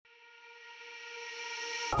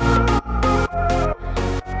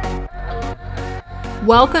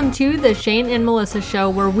Welcome to the Shane and Melissa Show,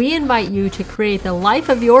 where we invite you to create the life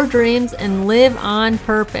of your dreams and live on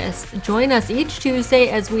purpose. Join us each Tuesday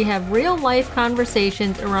as we have real-life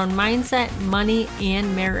conversations around mindset, money,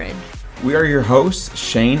 and marriage. We are your hosts,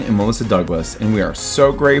 Shane and Melissa Douglas, and we are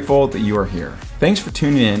so grateful that you are here. Thanks for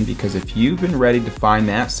tuning in, because if you've been ready to find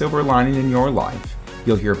that silver lining in your life,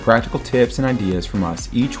 you'll hear practical tips and ideas from us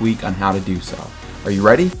each week on how to do so. Are you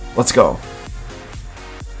ready? Let's go.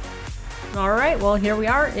 All right, well, here we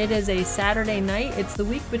are. It is a Saturday night. It's the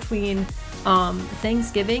week between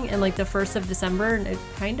Thanksgiving and like the 1st of December, and it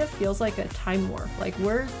kind of feels like a time warp. Like,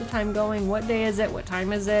 where's the time going? What day is it? What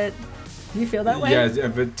time is it? Do you feel that way? Yeah,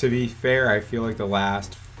 but to be fair, I feel like the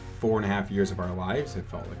last 4.5 years of our lives, it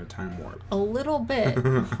felt like a time warp. A little bit.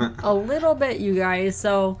 A little bit, you guys.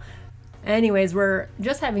 So anyways, we're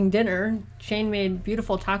just having dinner. Shane made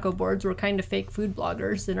beautiful taco boards. We're kind of fake food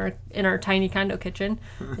bloggers in our tiny condo kitchen.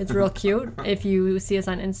 It's real cute. If you see us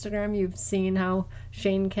on Instagram, you've seen how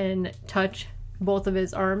Shane can touch both of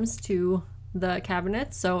his arms to the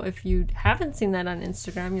cabinet. So if you haven't seen that on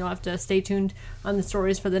Instagram, you'll have to stay tuned on the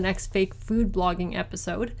stories for the next fake food blogging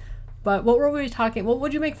episode. But what were we talking? What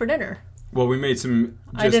would you make for dinner? Well, we made some.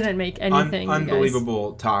 I didn't make anything.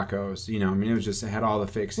 Unbelievable tacos. You know, I mean, it had all the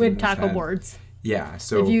fixings. We had taco boards. Yeah.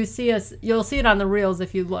 So if you see us, you'll see it on the reels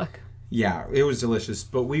if you look. Yeah, it was delicious.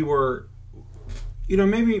 But we were,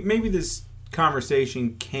 maybe this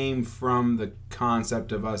conversation came from the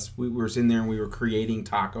concept of us. We were sitting there and we were creating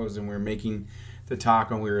tacos, and we were making the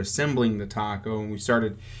taco, and we were assembling the taco, and we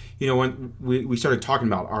started, when we started talking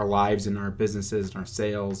about our lives and our businesses and our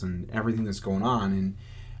sales and everything that's going on,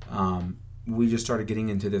 and we just started getting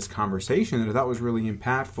into this conversation that I thought was really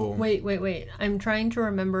impactful. Wait. I'm trying to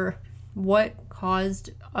remember what caused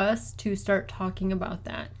us to start talking about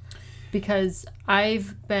that. Because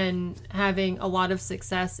I've been having a lot of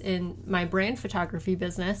success in my brand photography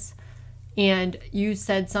business, and you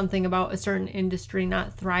said something about a certain industry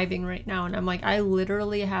not thriving right now, and I'm like, I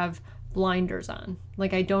literally have blinders on.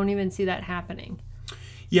 Like, I don't even see that happening.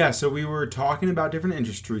 Yeah, so we were talking about different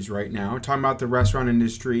industries right now. We're talking about the restaurant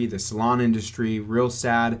industry, the salon industry. Real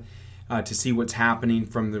sad to see what's happening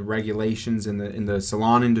from the regulations in the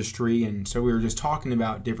salon industry. And so we were just talking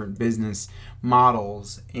about different business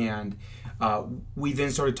models. And we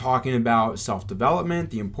then started talking about self-development,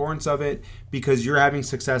 the importance of it, because you're having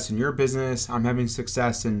success in your business. I'm having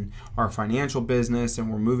success in our financial business, and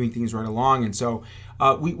we're moving things right along. And so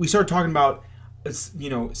we started talking about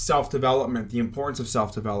self-development, the importance of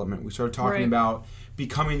self-development. We started talking about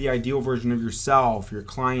becoming the ideal version of yourself, your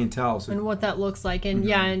clientele. So, and what that looks like. And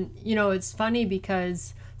it's funny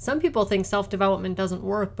because some people think self-development doesn't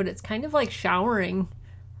work, but it's kind of like showering,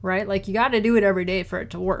 right? Like, you got to do it every day for it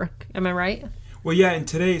to work. Am I right? Well, yeah, and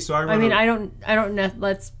today, so I don't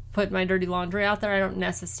let's put my dirty laundry out there. I don't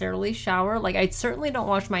necessarily shower. Like, I certainly don't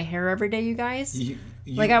wash my hair every day, you guys.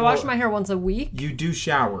 I wash my hair once a week. You do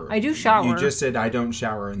shower. I do shower. You just said I don't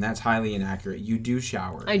shower, and that's highly inaccurate. You do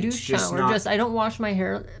shower. I do shower. I don't wash my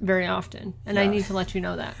hair very often, and I need to let you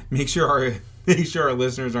know that. Make sure our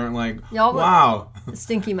listeners aren't like, wow,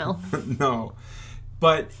 stinky Mel. No,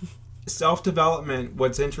 but self-development.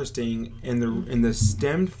 What's interesting, and this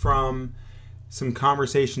stemmed from some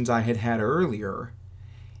conversations I had earlier.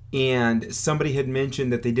 And somebody had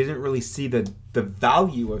mentioned that they didn't really see the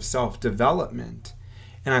value of self-development.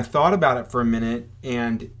 And I thought about it for a minute,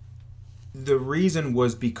 and the reason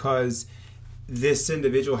was because this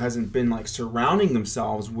individual hasn't been surrounding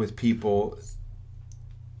themselves with people.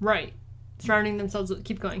 Right. Surrounding themselves with,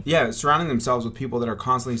 keep going. Yeah, surrounding themselves with people that are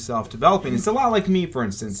constantly self-developing. It's a lot like me, for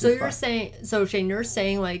instance. So Shane, you're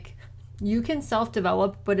saying you can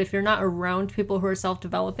self-develop, but if you're not around people who are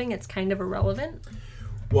self-developing, it's kind of irrelevant?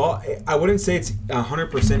 Well, I wouldn't say it's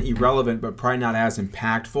 100% irrelevant, but probably not as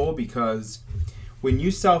impactful, because when you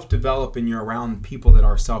self-develop and you're around people that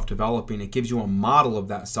are self-developing, it gives you a model of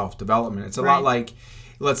that self-development. It's a lot like,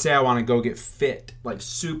 let's say I want to go get fit, like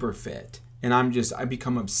super fit, and I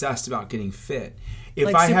become obsessed about getting fit.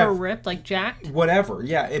 If I have ripped, like jacked? Whatever,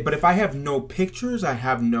 yeah. But if I have no pictures, I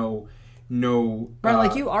have no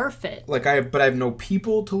right, you are fit. But I have no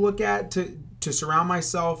people to look at to surround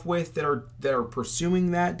myself with that are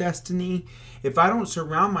pursuing that destiny. If I don't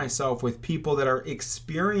surround myself with people that are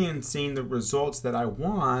experiencing the results that I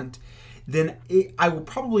want, then I will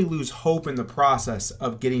probably lose hope in the process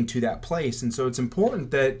of getting to that place. And so it's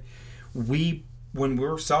important that when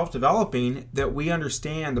we're self-developing, that we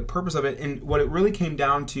understand the purpose of it. And what it really came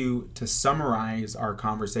down to summarize our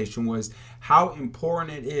conversation, was how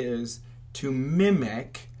important it is to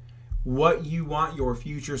mimic what you want your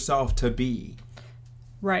future self to be.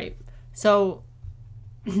 Right. So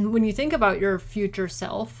when you think about your future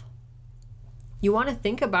self, you want to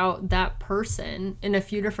think about that person in a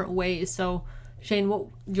few different ways. So, Shane,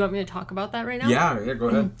 do you want me to talk about that right now? Yeah, go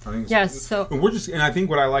ahead. I think yes. So and I think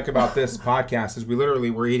what I like about this podcast is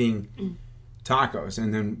we're eating tacos,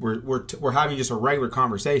 and then we're having just a regular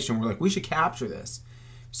conversation. We're like, we should capture this.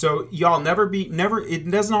 So y'all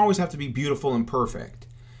it doesn't always have to be beautiful and perfect.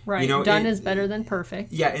 Right. Done is better than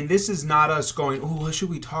perfect. Yeah, and this is not us going, oh, what should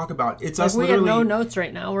we talk about? It's us we literally... have no notes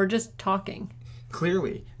right now. We're just talking.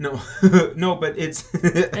 Clearly. No, no, but it's...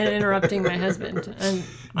 and interrupting my husband. And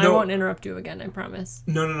I won't interrupt you again, I promise.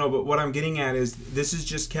 No, but what I'm getting at is this is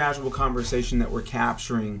just casual conversation that we're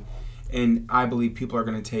capturing, and I believe people are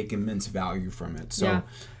going to take immense value from it. So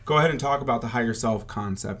Go ahead and talk about the higher self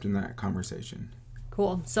concept in that conversation.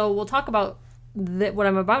 Cool. So we'll talk about what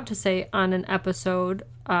I'm about to say on an episode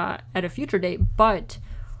at a future date, but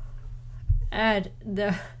at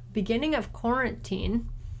the beginning of quarantine,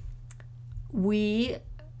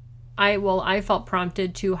 I felt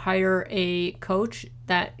prompted to hire a coach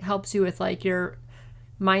that helps you with like your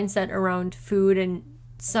mindset around food and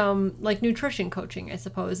some like nutrition coaching, I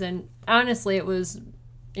suppose. And honestly, it was,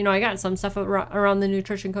 I got some stuff around the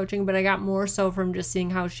nutrition coaching, but I got more so from just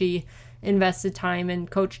seeing how she invested time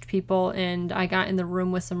and coached people, and I got in the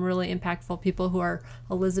room with some really impactful people who are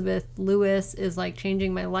Elizabeth Lewis is like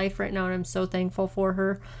changing my life right now, and I'm so thankful for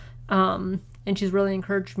her. And she's really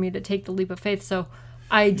encouraged me to take the leap of faith. So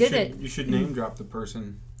I did it. You should name drop the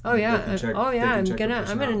person. Oh yeah. I'm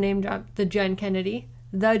gonna name drop the Jen Kennedy.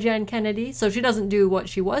 So she doesn't do what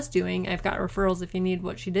she was doing. I've got referrals if you need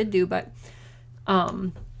what she did do, but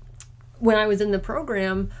when I was in the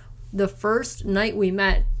program, the first night we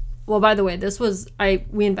met, well, by the way,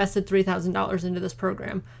 we invested $3,000 into this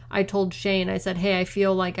program. I told Shane, I said, hey, I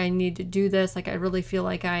feel like I need to do this. Like, I really feel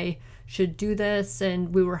like I should do this.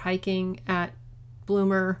 And we were hiking at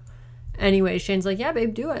Bloomer. Anyway, Shane's like, yeah,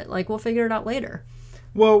 babe, do it. Like, we'll figure it out later.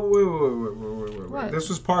 Well, wait. This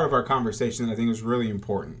was part of our conversation that I think was really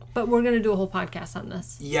important. But we're going to do a whole podcast on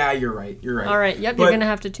this. Yeah, you're right. All right. Yep, you're going to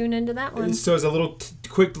have to tune into that one. So it's a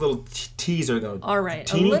quick little teaser, though. All right.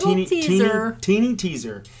 Teeny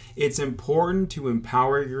teaser. It's important to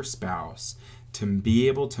empower your spouse to be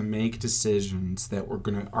able to make decisions that are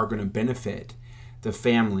going to benefit the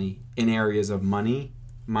family in areas of money,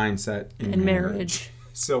 mindset, and marriage.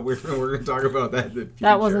 So we're going to talk about that in the future.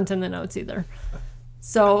 That wasn't in the notes either.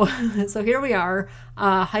 So here we are,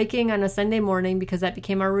 hiking on a Sunday morning because that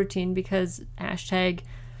became our routine because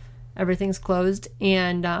 #everything's closed.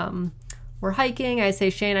 And we're hiking. I say,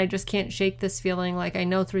 Shane, I just can't shake this feeling. Like, I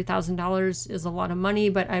know $3,000 is a lot of money,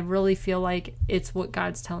 but I really feel like it's what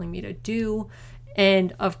God's telling me to do.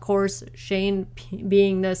 And of course, Shane,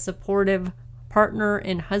 being the supportive partner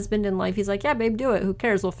and husband in life, he's like, yeah, babe, do it. Who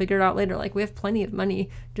cares? We'll figure it out later. Like, we have plenty of money.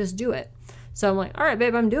 Just do it. So I'm like, all right,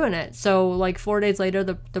 babe, I'm doing it. So like 4 days later,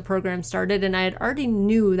 the program started, and I had already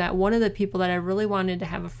knew that one of the people that I really wanted to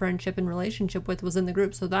have a friendship and relationship with was in the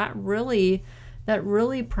group. So that really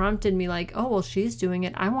prompted me like, oh, well, she's doing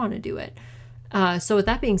it. I want to do it. So with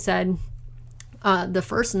that being said, the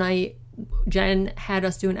first night, Jen had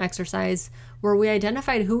us do an exercise where we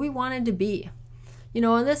identified who we wanted to be.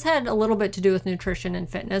 And this had a little bit to do with nutrition and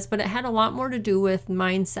fitness, but it had a lot more to do with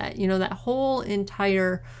mindset.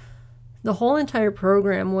 The whole entire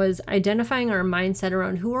program was identifying our mindset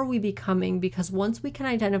around who are we becoming, because once we can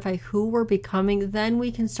identify who we're becoming, then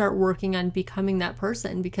we can start working on becoming that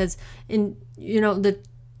person. Because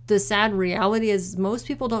the sad reality is most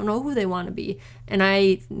people don't know who they want to be. And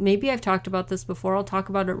I've talked about this before. I'll talk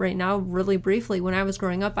about it right now really briefly. When I was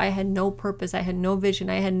growing up, I had no purpose. I had no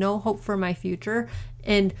vision. I had no hope for my future.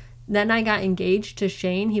 And then I got engaged to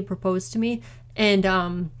Shane. He proposed to me. And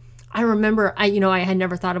I remember I had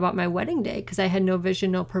never thought about my wedding day because I had no vision,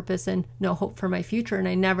 no purpose, and no hope for my future. And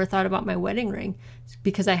I never thought about my wedding ring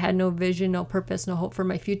because I had no vision, no purpose, no hope for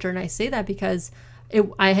my future. And I say that because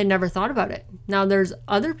I had never thought about it. Now there's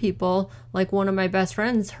other people, like one of my best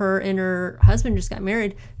friends, her and her husband just got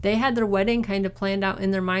married. They had their wedding kind of planned out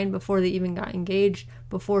in their mind before they even got engaged,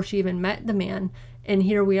 before she even met the man. And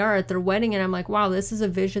here we are at their wedding, and I'm like, wow, this is a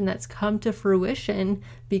vision that's come to fruition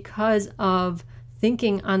because of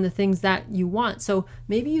thinking on the things that you want. So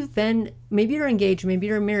maybe you're engaged, maybe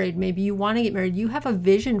you're married, maybe you want to get married. You have a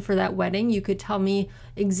vision for that wedding. You could tell me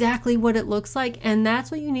exactly what it looks like. And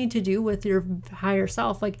that's what you need to do with your higher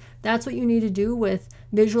self. Like, that's what you need to do with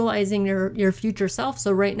visualizing your future self.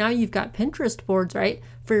 So right now you've got Pinterest boards, right?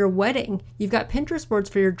 For your wedding, you've got Pinterest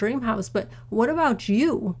boards for your dream house. But what about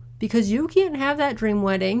you? Because you can't have that dream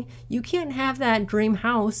wedding, you can't have that dream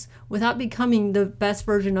house without becoming the best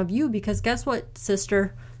version of you. Because guess what,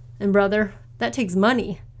 sister and brother? that takes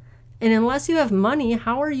money. And unless you have money,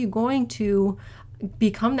 how are you going to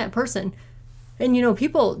become that person? And, you know,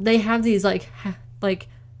 people, they have these like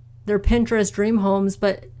their Pinterest dream homes,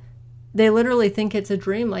 but they literally think it's a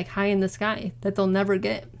dream, like high in the sky, that they'll never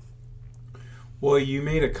get. Well, you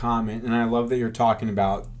made a comment, and I love that you're talking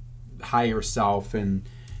about higher self, and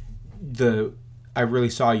I really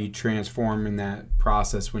saw you transform in that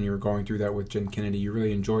process when you were going through that with Jen Kennedy. You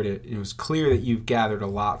really enjoyed it. And it was clear that you've gathered a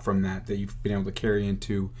lot from that you've been able to carry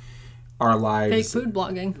into our lives. Fake food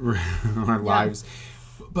blogging. Our lives.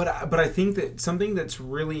 But I think that something that's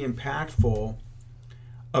really impactful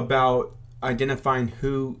about identifying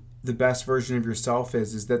who the best version of yourself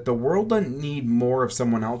is that the world doesn't need more of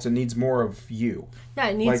someone else. It needs more of you. Yeah,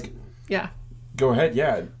 it needs... yeah. Go ahead,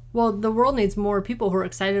 yeah. Well, the world needs more people who are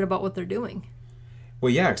excited about what they're doing.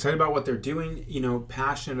 Well, yeah, excited about what they're doing, you know,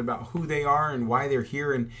 passionate about who they are and why they're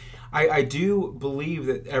here. And I do believe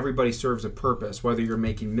that everybody serves a purpose, whether you're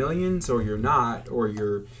making millions or you're not, or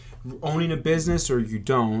you're owning a business or you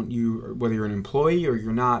don't, whether you're an employee or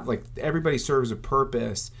you're not, like everybody serves a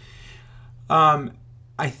purpose.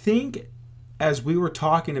 I think as we were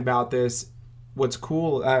talking about this, what's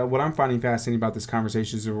cool, what I'm finding fascinating about this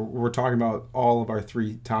conversation is we're talking about all of our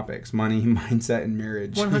 3 topics: money, mindset, and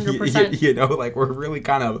marriage. 100%. You know, like we're really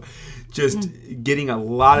kind of just getting a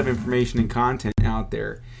lot of information and content out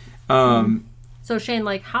there. So Shane,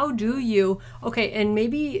 like, how do you, okay, and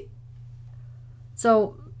maybe,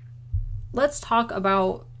 so let's talk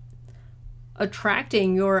about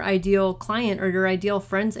attracting your ideal client or your ideal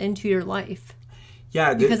friends into your life.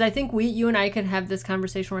 Yeah, because I think you and I could have this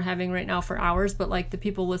conversation we're having right now for hours, but like the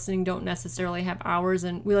people listening don't necessarily have hours,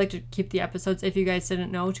 and we like to keep the episodes, if you guys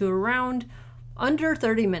didn't know, to around under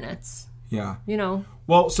 30 minutes. Yeah. You know.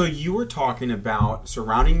 Well, so you were talking about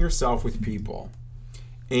surrounding yourself with people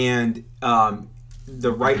and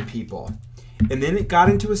the right people. And then it got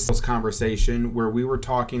into a sales conversation where we were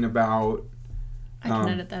talking about... I can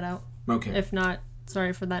edit that out. Okay. If not,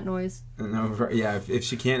 sorry for that noise. No, yeah, if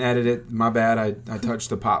she can't edit it, my bad. I touched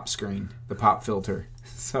the pop screen, the pop filter.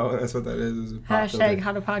 So that's what that is. Hashtag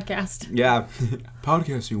how to podcast. Yeah.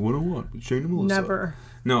 Podcasting 101 with Shane and Melissa. Never.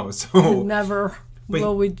 No, so... Never.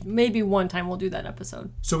 Well, maybe one time we'll do that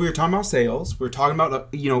episode. So we were talking about sales. We were talking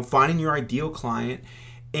about, finding your ideal client.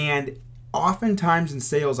 And oftentimes in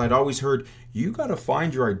sales, I'd always heard, you got to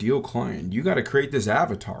find your ideal client. You got to create this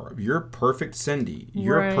avatar of your perfect Cindy,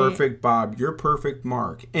 your perfect Bob, your perfect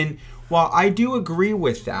Mark. And while I do agree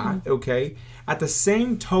with that, okay, at the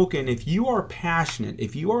same token, if you are passionate,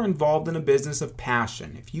 if you are involved in a business of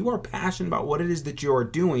passion, if you are passionate about what it is that you are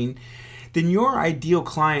doing, then your ideal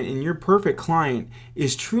client and your perfect client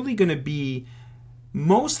is truly going to be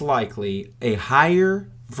most likely a higher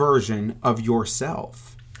version of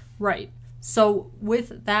yourself. Right. So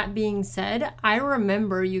with that being said, I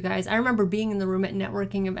remember being in the room at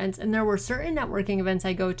networking events, and there were certain networking events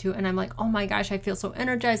I go to and I'm like, oh my gosh, I feel so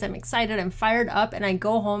energized. I'm excited. I'm fired up. And I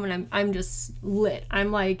go home and I'm just lit.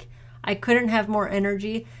 I'm like, I couldn't have more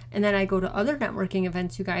energy. And then I go to other networking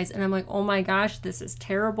events, you guys, and I'm like, oh my gosh, this is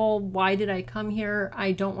terrible. Why did I come here?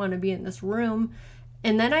 I don't want to be in this room.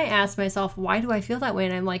 And then I asked myself, why do I feel that way?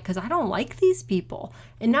 And I'm like, because I don't like these people.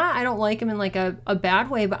 And not I don't like them in like a bad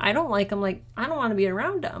way, but I don't like them like, I don't want to be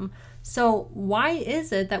around them. So why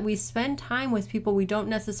is it that we spend time with people we don't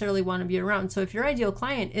necessarily want to be around? So if your ideal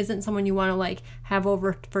client isn't someone you want to like have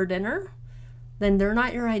over for dinner, then they're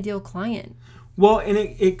not your ideal client. Well, and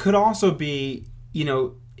it could also be,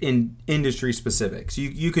 in industry specifics.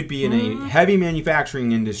 You could be in a heavy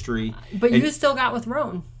manufacturing industry. But you still got with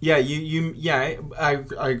Roan. Yeah, I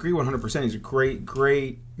agree 100%. He's a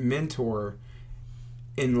great mentor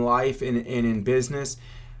in life and in business.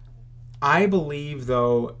 I believe,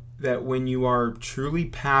 though, that when you are truly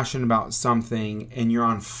passionate about something and you're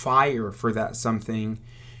on fire for that something,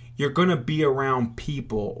 you're going to be around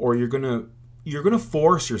people, or you're going to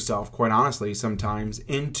force yourself, quite honestly, sometimes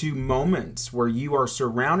into moments where you are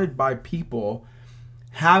surrounded by people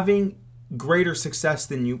having greater success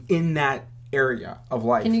than you in that area of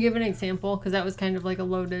life. Can you give an example? Because that was kind of like a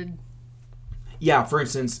loaded... Yeah, for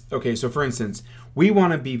instance, we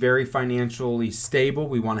want to be very financially stable.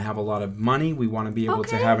 We want to have a lot of money. We want to be able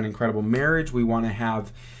to have an incredible marriage. We want to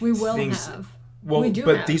have Well,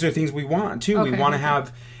 these are things we want, too. We want to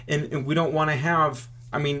have... And we don't want to have...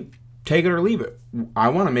 take it or leave it. I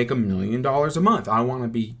want to make $1 million a month. I want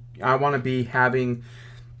to be having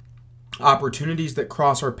opportunities that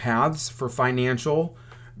cross our paths for financial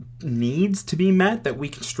needs to be met, that we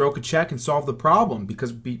can stroke a check and solve the problem,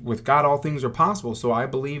 because with God all things are possible. So I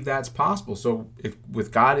believe that's possible. So if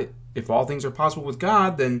with God if all things are possible with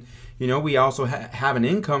God, then, you know, we also have an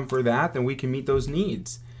income for that, then we can meet those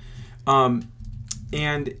needs.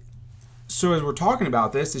 And so as we're talking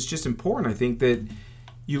about this, it's just important, I think, that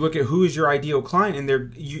you look at who is your ideal client,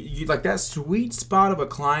 and you like that sweet spot of a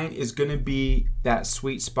client is going to be that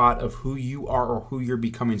sweet spot of who you are or who you're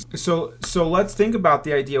becoming. So let's think about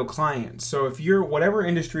the ideal client. So if you're, whatever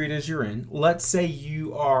industry it is you're in, let's say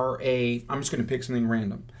you are I'm just going to pick something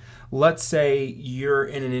random. Let's say you're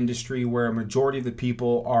in an industry where a majority of the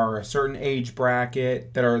people are a certain age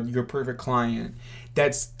bracket that are your perfect client.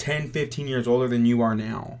 That's 10, 15 years older than you are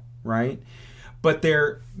now, right? But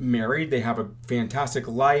they're married, they have a fantastic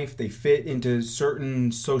life, they fit into certain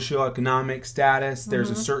socioeconomic status, there's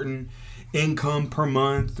a certain income per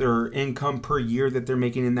month or income per year that they're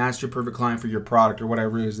making, and that's your perfect client for your product or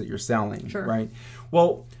whatever it is that you're selling, right?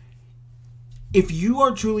 Well, if you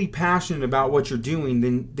are truly passionate about what you're doing,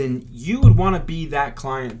 then you would want to be that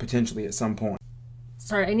client potentially at some point.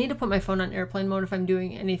 Sorry, I need to put my phone on airplane mode if I'm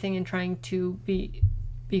doing anything and trying to be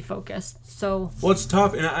focused. So, well, it's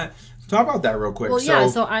tough, and talk about that real quick. Well, yeah.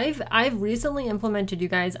 So I've recently implemented, you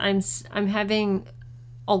guys. I'm having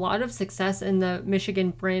a lot of success in the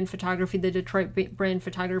Michigan brand photography, the Detroit brand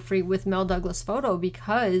photography with Mel Douglas Photo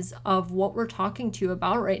because of what we're talking to you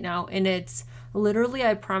about right now. And it's literally,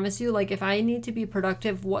 I promise you, like if I need to be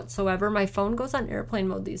productive whatsoever, my phone goes on airplane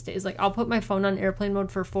mode these days. Like I'll put my phone on airplane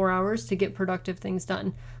mode for 4 hours to get productive things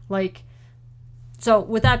done. So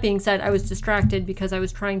with that being said, I was distracted because I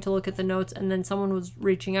was trying to look at the notes, and then someone was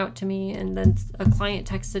reaching out to me, and then a client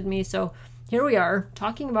texted me. So here we are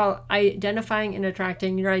talking about identifying and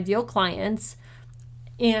attracting your ideal clients.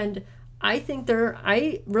 And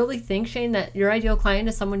I really think, Shane, that your ideal client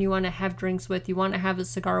is someone you want to have drinks with, you want to have a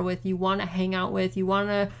cigar with, you want to hang out with, you want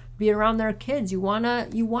to be around their kids, you want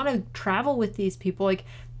to travel with these people,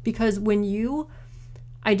 because when you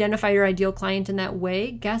identify your ideal client in that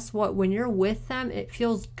way, guess what? When you're with them, it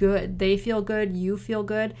feels good. They feel good. You feel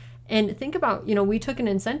good. And think about, we took an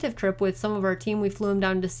incentive trip with some of our team. We flew them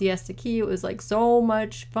down to Siesta Key. It was so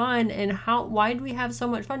much fun. And why do we have so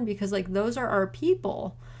much fun? Because those are our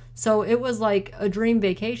people. So it was like a dream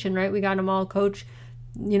vacation, right? We got them all coach,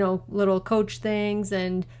 little coach things,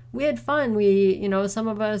 and we had fun. We, some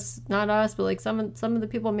of us, not us, but some of the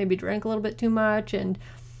people maybe drank a little bit too much, and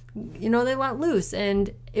they let loose,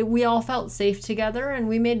 and we all felt safe together, and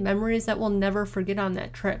we made memories that we'll never forget on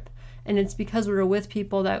that trip. And it's because we were with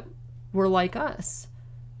people that were like us.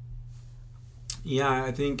 Yeah,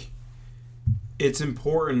 I think it's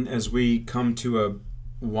important as we come to a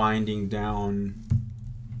winding down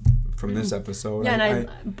from this episode. Yeah,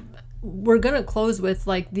 and we're going to close with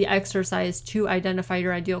the exercise to identify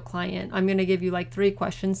your ideal client. I'm going to give you 3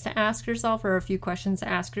 questions to ask yourself, or a few questions to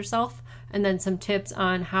ask yourself, and then some tips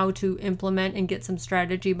on how to implement and get some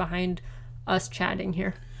strategy behind us chatting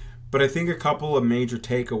here. But I think a couple of major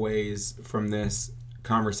takeaways from this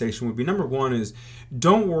conversation would be, number one is,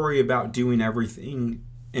 don't worry about doing everything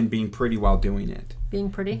and being pretty while doing it. Being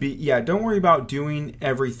pretty? Don't worry about doing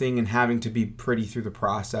everything and having to be pretty through the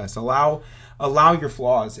process. Allow your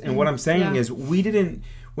flaws. And what I'm saying is,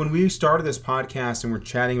 when we started this podcast and we're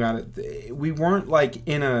chatting about it, we weren't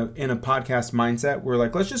in a podcast mindset. We're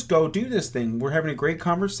let's just go do this thing. We're having a great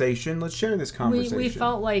conversation. Let's share this conversation. We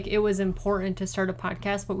felt like it was important to start a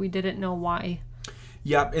podcast, but we didn't know why.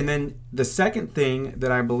 Yep. And then the second thing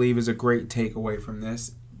that I believe is a great takeaway from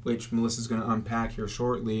this, which Melissa's going to unpack here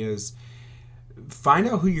shortly, is find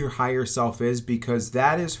out who your higher self is, because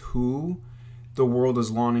that is who the world is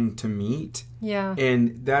longing to meet. Yeah.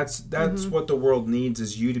 And that's what the world needs,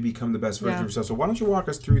 is you to become the best version of yourself. So why don't you walk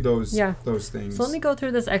us through those things? So let me go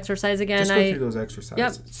through this exercise again. Just go through those exercises.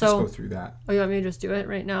 Yep. Just go through that. Oh, you want me to just do it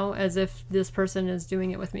right now as if this person is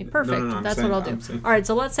doing it with me? Perfect. No, that's what I'll do. All right.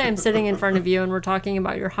 So let's say I'm sitting in front of you and we're talking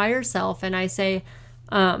about your higher self, and I say,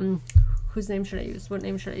 whose name should I use? What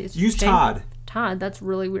name should I use? Use Shane? Todd. Todd, that's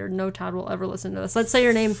really weird. No Todd will ever listen to this. Let's say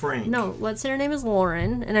your name... Frank. No, let's say your name is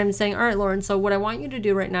Lauren, and I'm saying, all right, Lauren, so what I want you to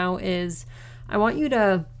do right now is I want you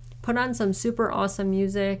to put on some super awesome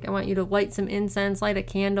music. I want you to light some incense, light a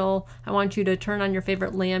candle. I want you to turn on your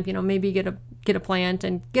favorite lamp, maybe get a plant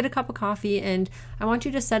and get a cup of coffee, and I want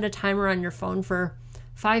you to set a timer on your phone for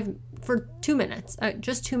 2 minutes.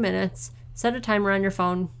 Just 2 minutes. Set a timer on your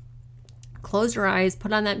phone. Close your eyes,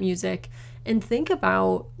 put on that music, and think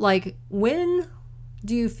about, when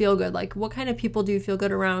do you feel good? What kind of people do you feel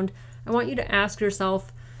good around? I want you to ask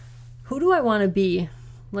yourself, who do I want to be?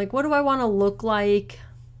 What do I want to look like?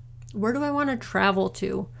 Where do I want to travel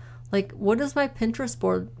to? What does my Pinterest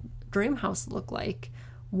board dream house look like?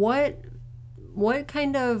 What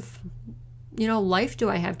kind of, life do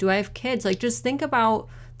I have? Do I have kids? Just think about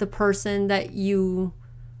the person that you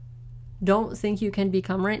don't think you can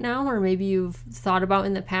become right now, or maybe you've thought about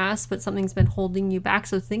in the past, but something's been holding you back.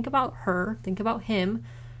 So think about her, think about him,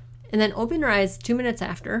 and then open your eyes 2 minutes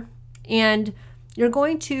after, and you're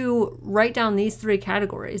going to write down these 3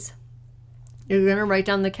 categories. You're going to write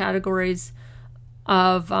down the categories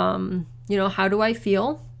of, how do I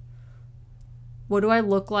feel? What do I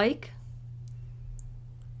look like?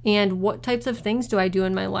 And what types of things do I do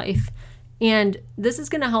in my life? And this is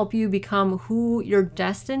going to help you become who you're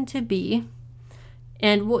destined to be.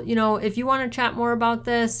 And, if you want to chat more about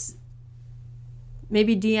this,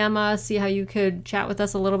 maybe DM us, see how you could chat with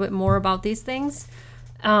us a little bit more about these things.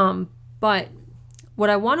 But what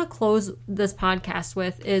I want to close this podcast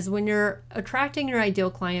with is when you're attracting your ideal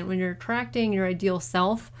client, when you're attracting your ideal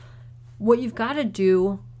self, what you've got to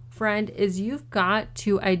do, friend, is you've got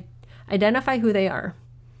to identify who they are.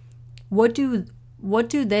 What do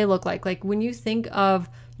they look like? Like when you think of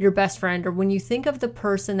your best friend, or when you think of the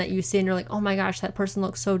person that you see and you're like, oh my gosh, that person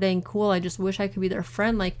looks so dang cool, I just wish I could be their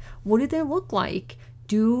friend. Like, what do they look like?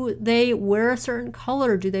 Do they wear a certain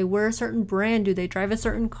color? Do they wear a certain brand? Do they drive a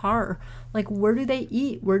certain car? Like, where do they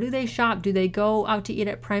eat? Where do they shop? Do they go out to eat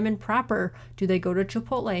at Prime and Proper? Do they go to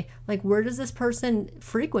Chipotle? Like, where does this person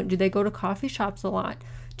frequent? Do they go to coffee shops a lot?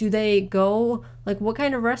 Do they go, like, what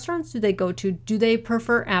kind of restaurants do they go to? Do they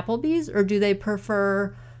prefer Applebee's, or do they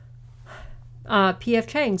prefer P.F.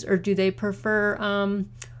 Chang's, or do they prefer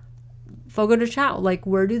Fogo de Chao? Like,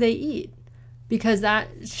 where do they eat? Because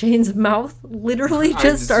Shane's mouth literally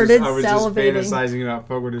just started salivating. I was just fantasizing about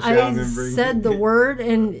Fogo de Chao. I said the word,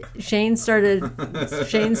 and Shane started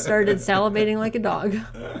salivating like a dog.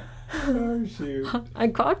 Oh, shoot. I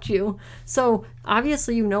caught you. So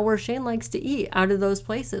obviously you know where Shane likes to eat out of those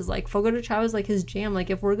places. Like Fogo de Chao is like his jam. Like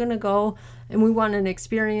if we're gonna go and we want an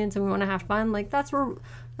experience and we want to have fun, like that's where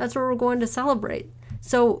we're going to celebrate.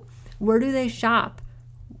 So where do they shop?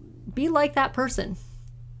 Be like that person.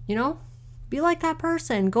 Be like that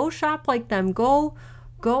person. Go shop like them. Go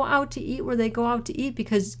out to eat where they go out to eat,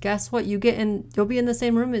 because guess what? You'll be in the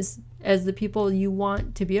same room as the people you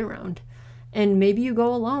want to be around. And maybe you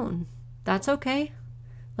go alone. That's okay.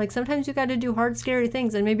 Like sometimes you got to do hard, scary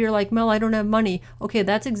things. And maybe you're like, Mel, I don't have money. Okay,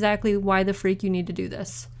 that's exactly why the freak you need to do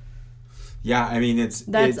this. Yeah, I mean,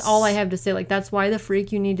 that's all I have to say. Like that's why the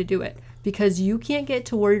freak you need to do it. Because you can't get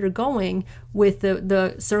to where you're going with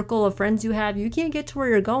the circle of friends you have. You can't get to where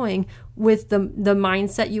you're going with the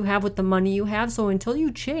mindset you have, with the money you have. So until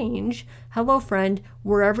you change, hello friend,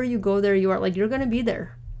 wherever you go, there you are. Like you're going to be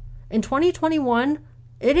there. In 2021,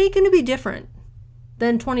 it ain't going to be different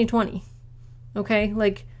than 2020. Okay?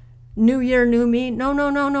 Like new year, new me.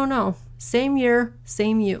 No. Same year,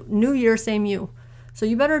 same you. New year, same you. So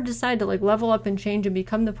you better decide to like level up and change and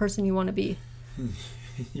become the person you want to be.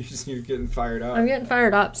 You're getting fired up. I'm getting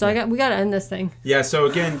fired up, so we got to end this thing. Yeah, so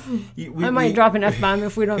again... I might drop an F-bomb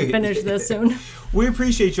if we don't finish this soon. We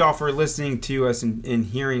appreciate y'all for listening to us and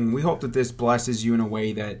hearing. We hope that this blesses you in a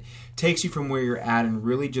way that takes you from where you're at and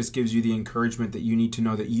really just gives you the encouragement that you need to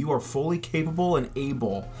know that you are fully capable and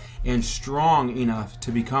able and strong enough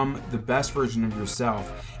to become the best version of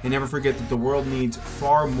yourself. And never forget that the world needs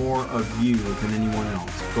far more of you than anyone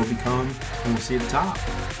else. Go become, and we'll see you at the top.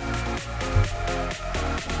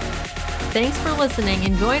 Thanks for listening,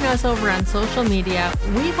 and join us over on social media.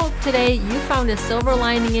 We hope today you found a silver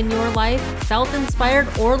lining in your life, felt inspired,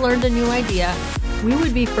 or learned a new idea. We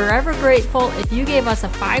would be forever grateful if you gave us a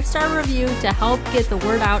 5-star review to help get the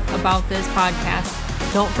word out about this podcast.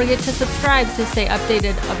 Don't forget to subscribe to stay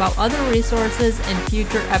updated about other resources and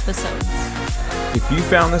future episodes. If you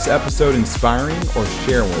found this episode inspiring or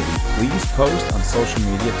share-worthy, please post on social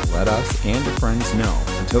media to let us and your friends know.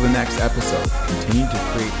 Until the next episode, continue to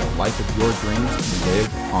create the life of your dreams and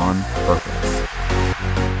live on purpose.